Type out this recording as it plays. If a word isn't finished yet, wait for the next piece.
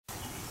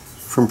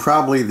From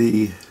probably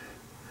the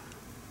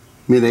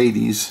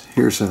mid-80s,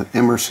 here's an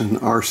Emerson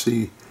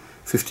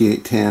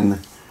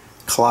RC5810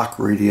 clock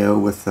radio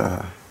with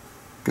a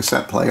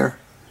cassette player.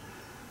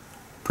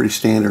 Pretty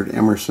standard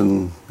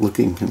Emerson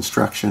looking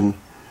construction.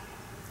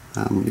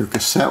 Your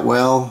cassette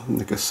well, and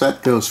the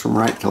cassette goes from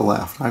right to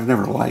left. I've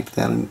never liked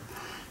that in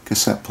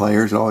cassette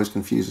players. It always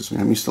confuses me.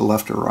 I'm used to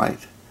left or right.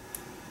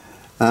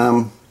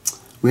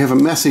 We have a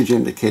message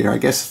indicator. I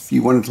guess if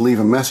you wanted to leave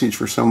a message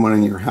for someone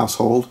in your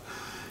household,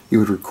 you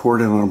would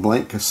record it on a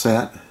blank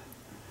cassette,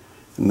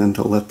 and then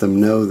to let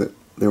them know that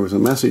there was a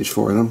message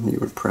for them, you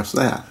would press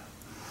that.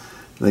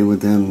 They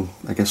would then,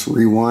 I guess,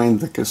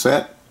 rewind the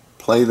cassette,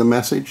 play the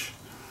message,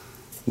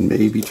 and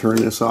maybe turn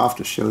this off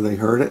to show they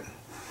heard it.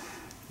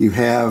 You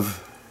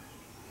have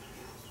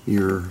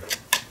your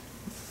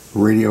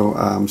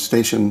radio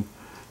station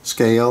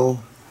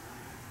scale,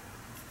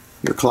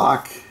 your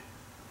clock,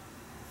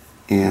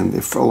 and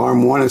if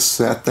alarm 1 is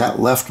set, that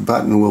left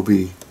button will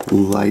be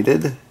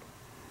lighted.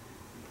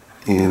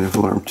 And if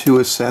alarm 2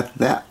 is set,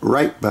 that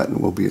right button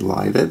will be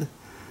lighted.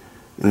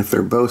 And if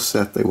they're both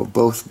set, they will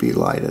both be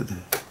lighted.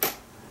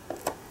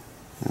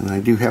 And I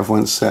do have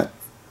one set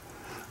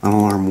on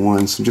alarm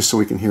 1, so just so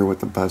we can hear what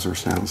the buzzer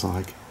sounds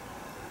like.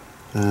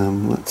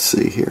 Let's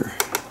see here.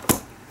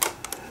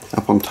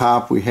 Up on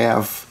top we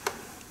have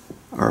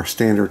our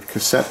standard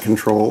cassette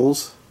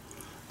controls.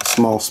 A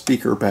small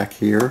speaker back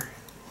here.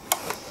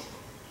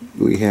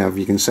 We have,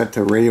 you can set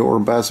to radio or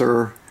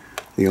buzzer,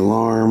 the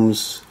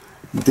alarms,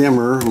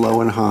 dimmer, low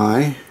and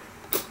high.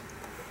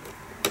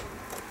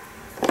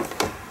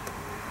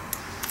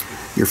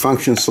 Your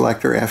function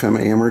selector, FM,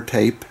 AM, or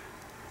tape.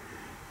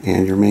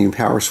 And your main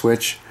power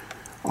switch,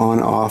 on,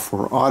 off,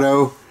 or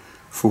auto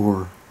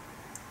for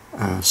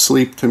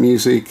sleep to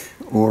music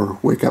or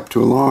wake up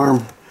to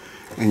alarm.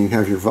 And you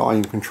have your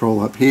volume control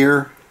up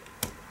here.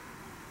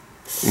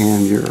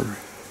 And your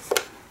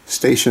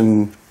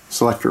station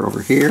selector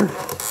over here.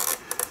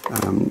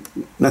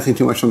 Nothing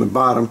too much on the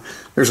bottom.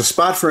 There's a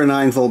spot for a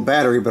 9-volt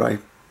battery, but I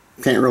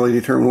can't really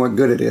determine what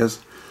good it is.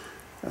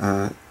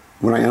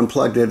 When I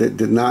unplugged it, it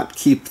did not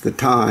keep the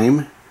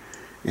time.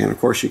 And of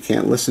course you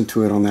can't listen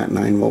to it on that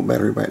 9-volt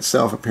battery by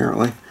itself,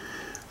 apparently.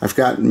 I've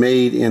got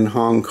made in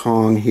Hong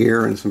Kong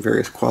here and some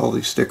various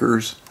quality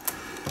stickers.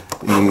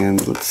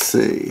 And let's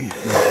see.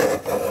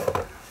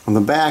 On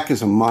the back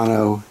is a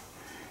mono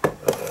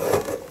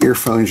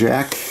earphone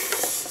jack.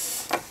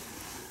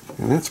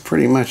 And that's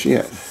pretty much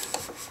it.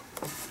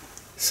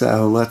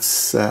 So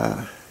let's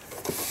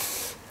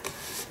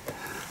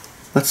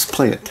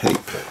play a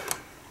tape.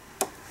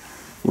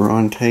 We're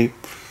on tape.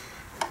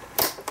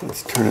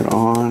 Let's turn it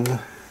on.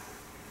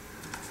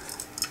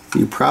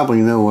 You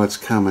probably know what's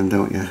coming,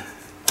 don't you?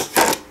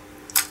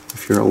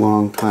 If you're a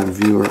long-time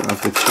viewer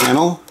of the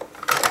channel.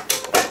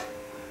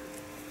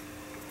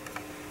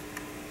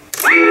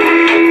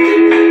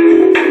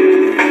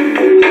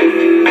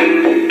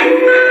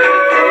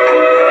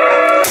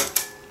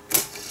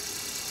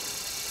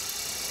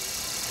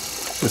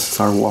 This is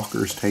our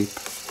Walker's tape.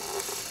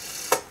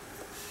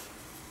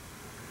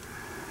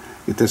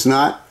 It does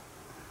not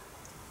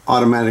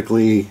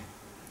automatically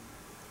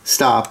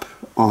stop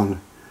on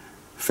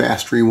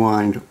fast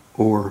rewind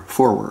or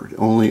forward,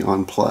 only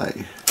on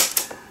play.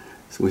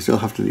 So we still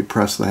have to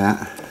depress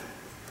that.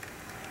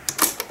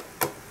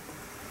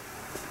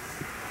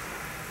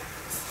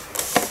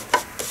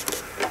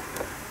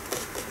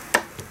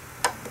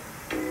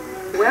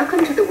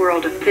 Welcome to the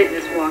world of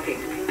fitness walking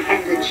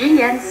and the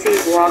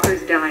GNC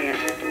Walker's Diet.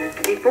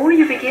 Before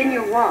you begin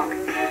your walk,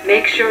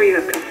 make sure you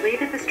have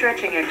completed the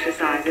stretching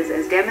exercises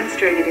as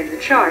demonstrated in the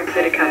chart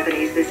that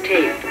accompanies this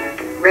tape.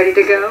 Ready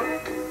to go?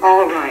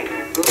 All right.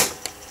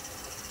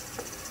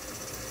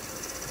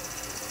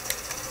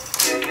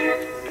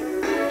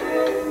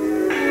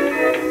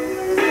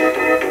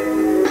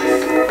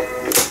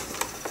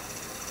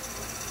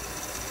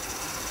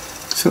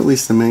 So at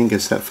least the main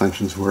cassette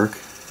functions work.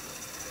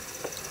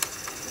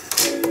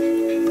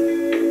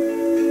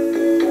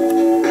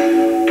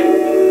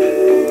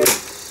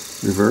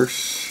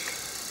 Reverse.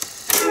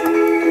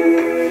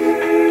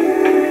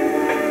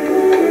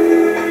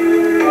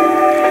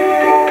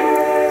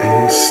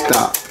 And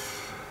stop.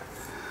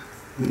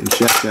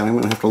 Eject that. I'm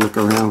going to have to look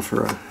around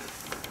for a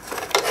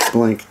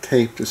blank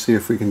tape to see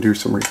if we can do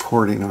some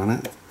recording on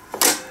it.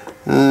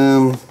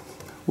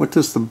 What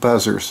does the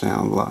buzzer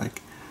sound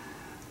like?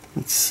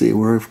 Let's see,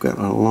 where we've got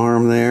an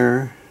alarm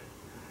there.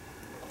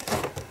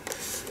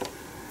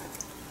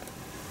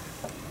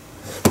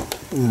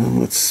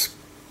 Let's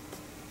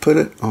put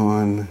it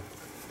on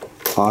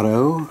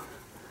auto.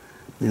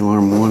 The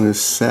alarm 1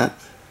 is set.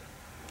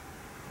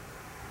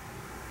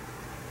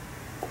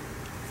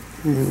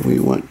 And we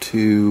want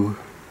to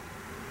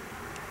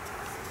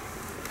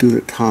do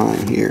the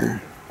time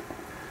here.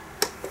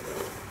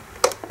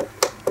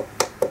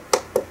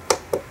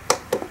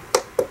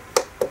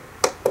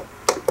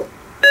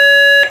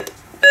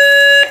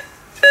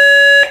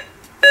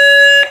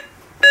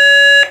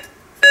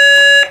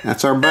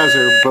 That's our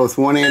buzzer. Both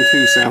 1 and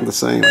 2 sound the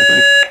same, I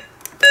think.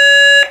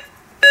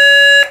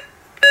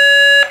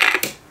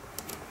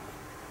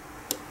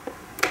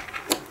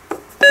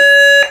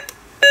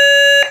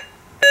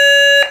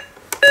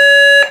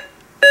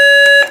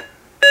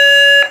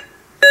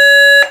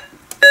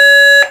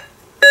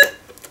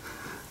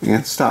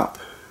 again. Stop.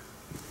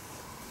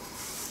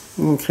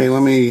 Okay,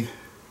 let me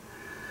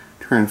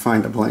try and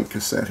find a blank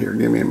cassette here.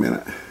 Give me a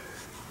minute.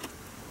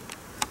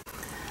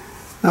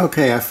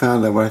 Okay, I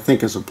found what I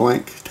think is a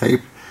blank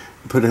tape.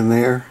 Put in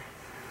there.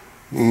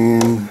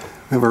 And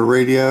have our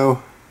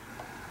radio.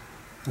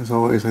 As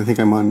always, I think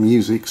I'm on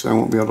music, so I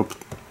won't be able to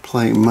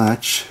play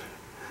much.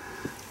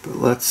 But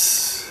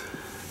let's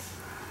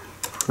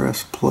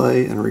press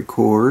play and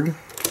record.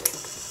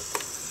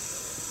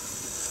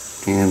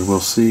 And we'll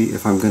see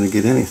if I'm going to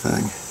get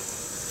anything.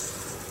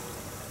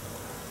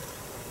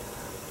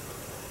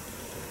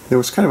 There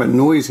was kind of a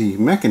noisy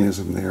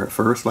mechanism there at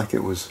first, like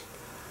it was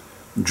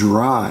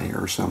dry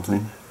or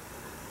something.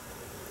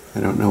 I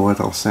don't know what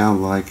it'll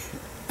sound like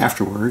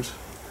afterwards.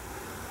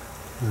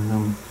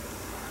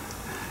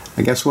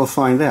 I guess we'll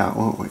find out,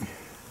 won't we?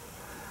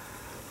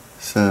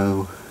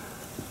 So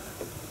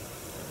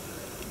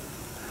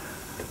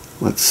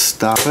let's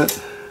stop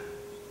it,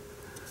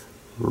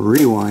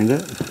 rewind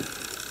it,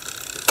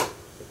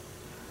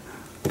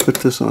 put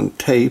this on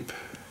tape.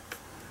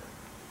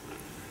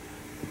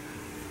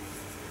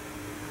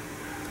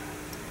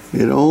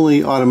 It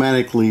only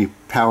automatically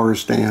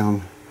powers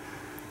down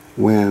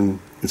when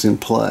it's in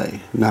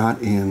play,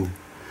 not in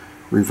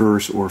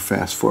reverse or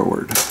fast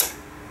forward.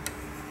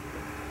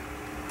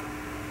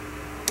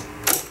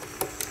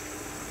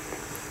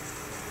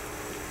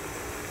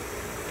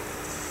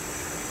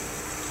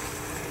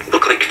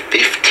 Looked like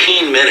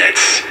 15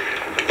 minutes.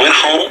 Went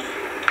home,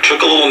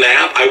 took a little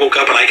nap. I woke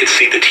up and I could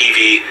see the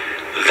TV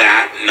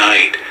that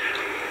night.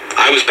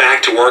 I was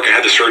back to work. I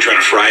had the surgery on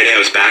a Friday. I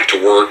was back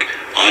to work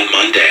on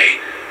Monday.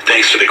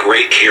 Thanks to the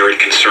great care and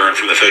concern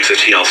from the folks at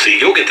TLC,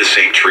 you'll get the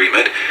same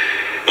treatment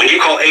when you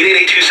call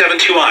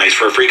 888-272-EYES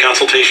for a free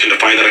consultation to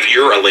find out if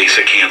you're a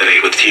LASIK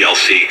candidate with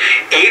TLC.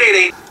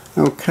 888.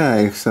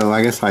 Okay, so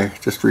I guess I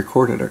just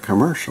recorded a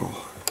commercial,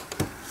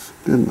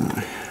 didn't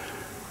I?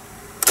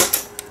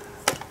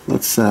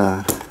 Let's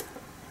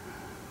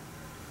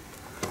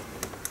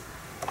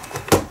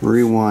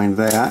rewind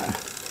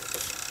that.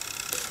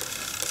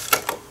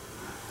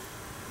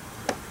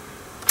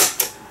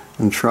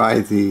 And try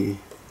the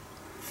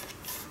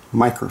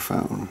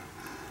microphone,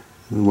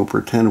 and we'll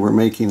pretend we're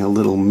making a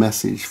little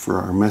message for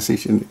our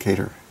message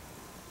indicator.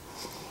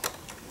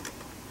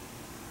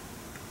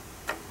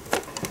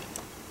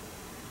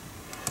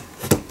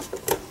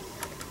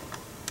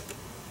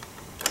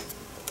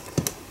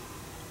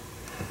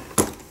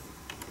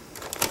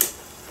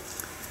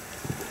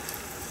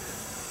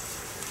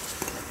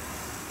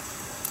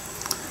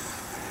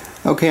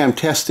 Okay, I'm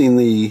testing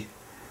the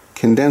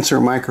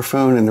condenser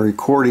microphone and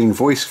the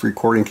voice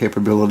recording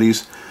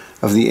capabilities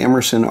of the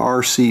Emerson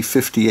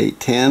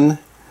RC5810,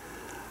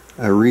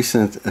 a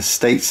recent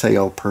estate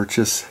sale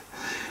purchase.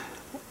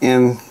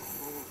 And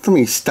let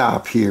me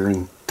stop here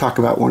and talk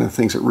about one of the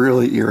things that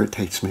really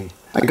irritates me.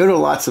 I go to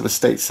lots of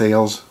estate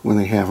sales when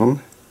they have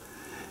them,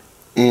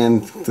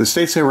 and the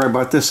estate sale where I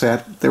bought this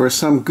at, there was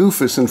some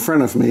goofus in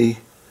front of me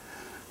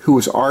who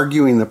was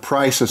arguing the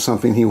price of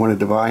something he wanted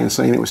to buy and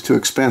saying it was too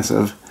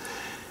expensive.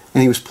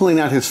 And he was pulling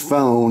out his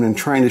phone and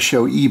trying to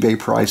show eBay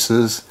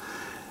prices.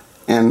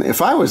 And if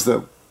I was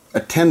the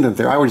attendant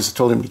there, I would have just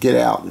told him to get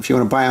out. If you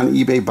want to buy on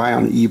eBay, buy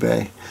on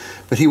eBay.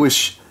 But he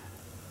was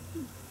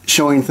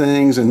showing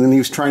things, and then he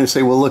was trying to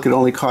say, well, look, it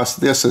only costs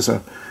this as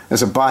a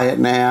buy it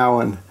now.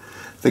 And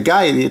the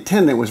guy, the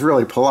attendant, was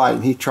really polite,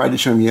 and he tried to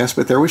show him, yes,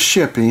 but there was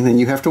shipping, and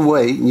you have to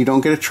wait, and you don't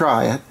get to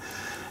try it.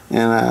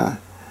 And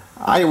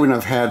I wouldn't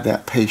have had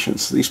that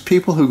patience. These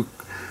people who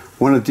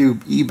want to do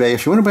eBay,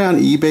 if you want to buy on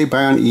eBay,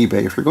 buy on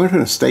eBay. If you're going to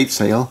an estate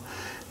sale,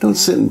 don't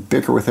sit and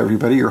bicker with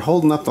everybody. You're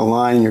holding up the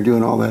line and you're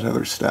doing all that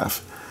other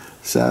stuff.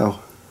 So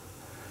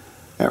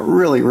that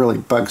really, really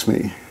bugs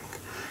me,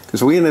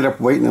 because we ended up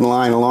waiting in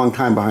line a long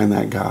time behind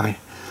that guy.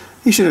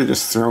 He should have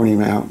just thrown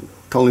him out,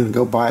 told him to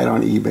go buy it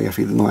on eBay if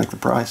he didn't like the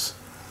price.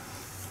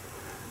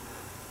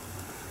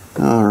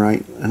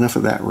 Alright, enough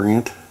of that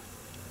rant.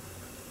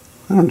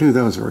 I don't do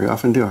those very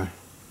often, do I?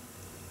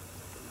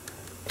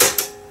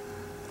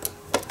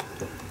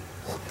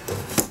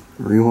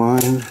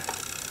 Rewind.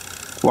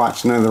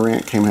 Watch, none of the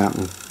rant came out,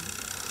 and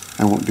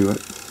I won't do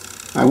it.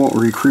 I won't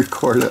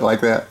re-record it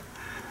like that.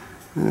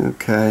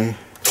 Okay.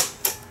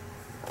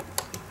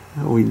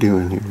 How are we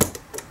doing here?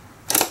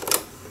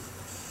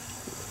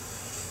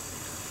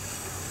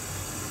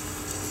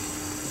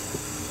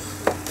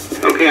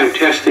 Okay, I'm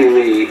testing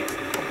the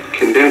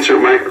condenser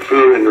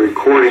microphone and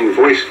the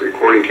voice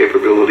recording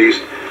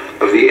capabilities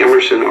of the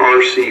Emerson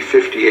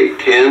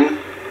RC5810,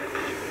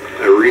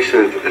 a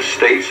recent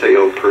estate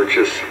sale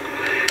purchase.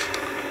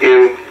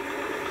 And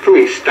let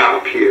me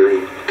stop here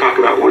and talk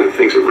about one of the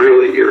things that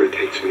really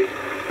irritates me.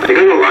 I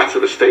go to lots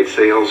of estate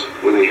sales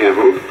when they have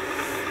them,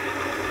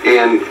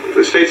 and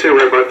the estate sale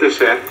where I bought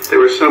this at, there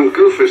was some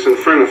goofus in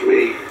front of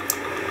me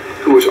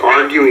who was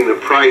arguing the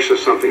price of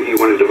something he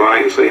wanted to buy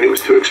and saying it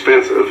was too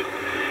expensive.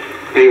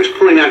 And he was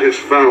pulling out his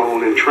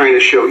phone and trying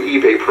to show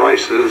eBay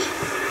prices.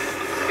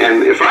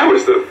 And if I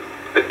was the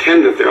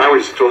attendant there, I would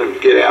just told him to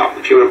get out.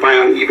 If you want to buy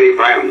on eBay,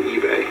 buy on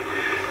eBay.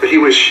 But he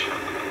was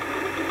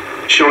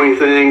showing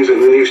things,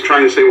 and then he was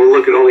trying to say, well,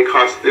 look, it only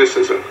costs this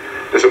as a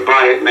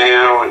buy it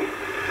now. And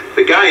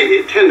the guy, the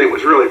attendant,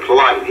 was really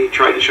polite. He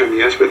tried to show me,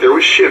 yes, but there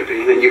was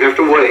shipping, and you have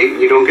to wait,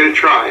 and you don't get to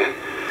try it.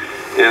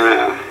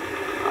 And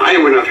I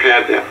wouldn't have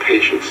had that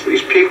patience.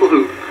 These people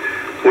who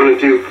want to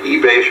do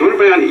eBay, if you want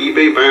to buy on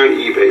eBay, buy on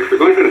eBay. If you're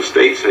going to an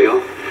estate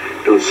sale,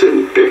 don't sit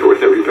and bicker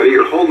with everybody.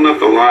 You're holding up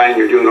the line,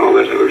 you're doing all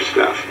that other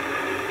stuff.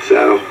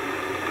 So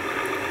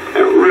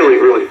that really,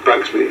 really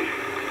bugs me.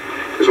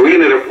 Because we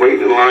ended up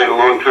waiting in line a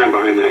long time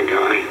behind that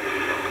guy.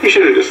 He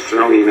should have just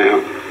thrown him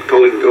out.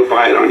 Told him to go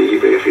buy it on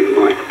eBay if he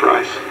didn't like the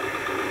price.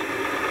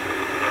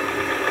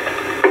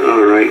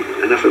 Alright,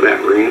 enough of that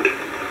rant.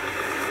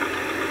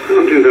 I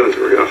don't do those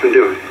very often,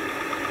 do I?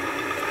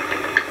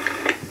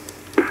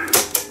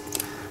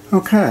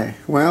 Okay,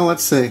 well,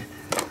 let's see.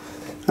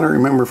 I don't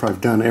remember if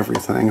I've done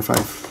everything.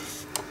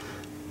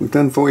 We've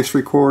done voice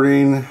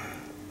recording,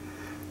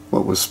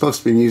 what was supposed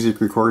to be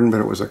music recording, but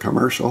it was a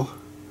commercial.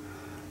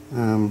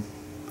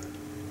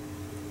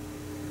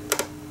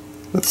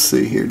 Let's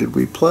see here, did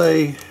we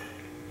play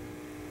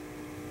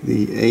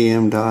the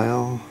AM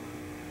dial?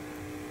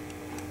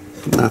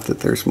 Not that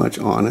there's much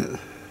on it.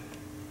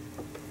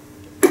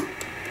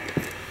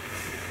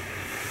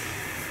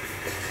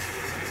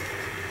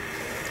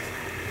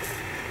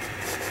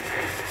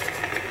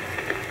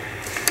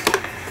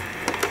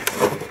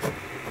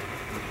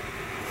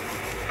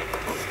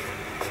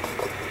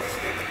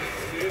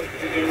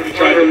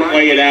 Try to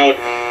play it out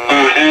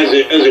as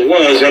it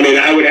was. I mean,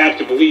 I would have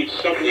to believe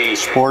something.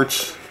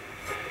 Sports.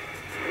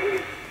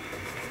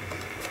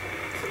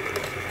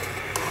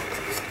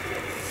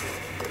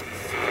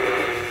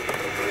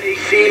 A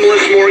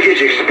seamless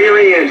mortgage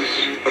experience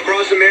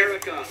across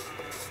America.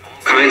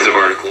 All kinds of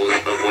articles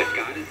of what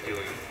God is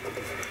doing.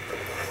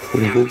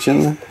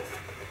 Religion.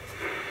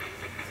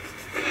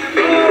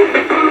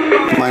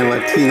 My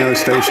Latino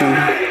station.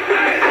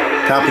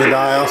 Top of the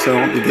dial, so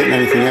I won't be getting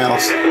anything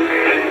else.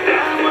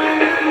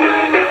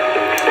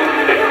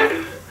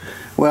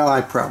 Well,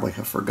 I probably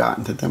have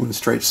forgotten to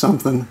demonstrate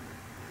something.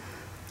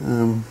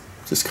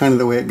 Just kind of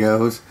the way it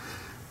goes.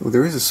 Well,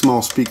 there is a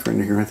small speaker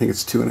in here. I think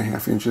it's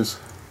 2.5 inches.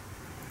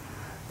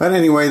 But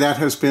anyway, that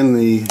has been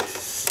the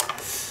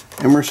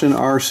Emerson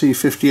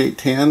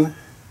RC5810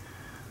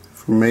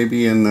 from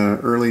maybe in the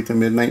early to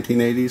mid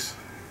 1980s.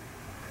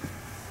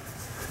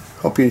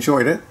 Hope you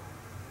enjoyed it.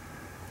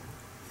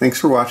 Thanks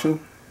for watching.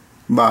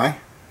 Bye.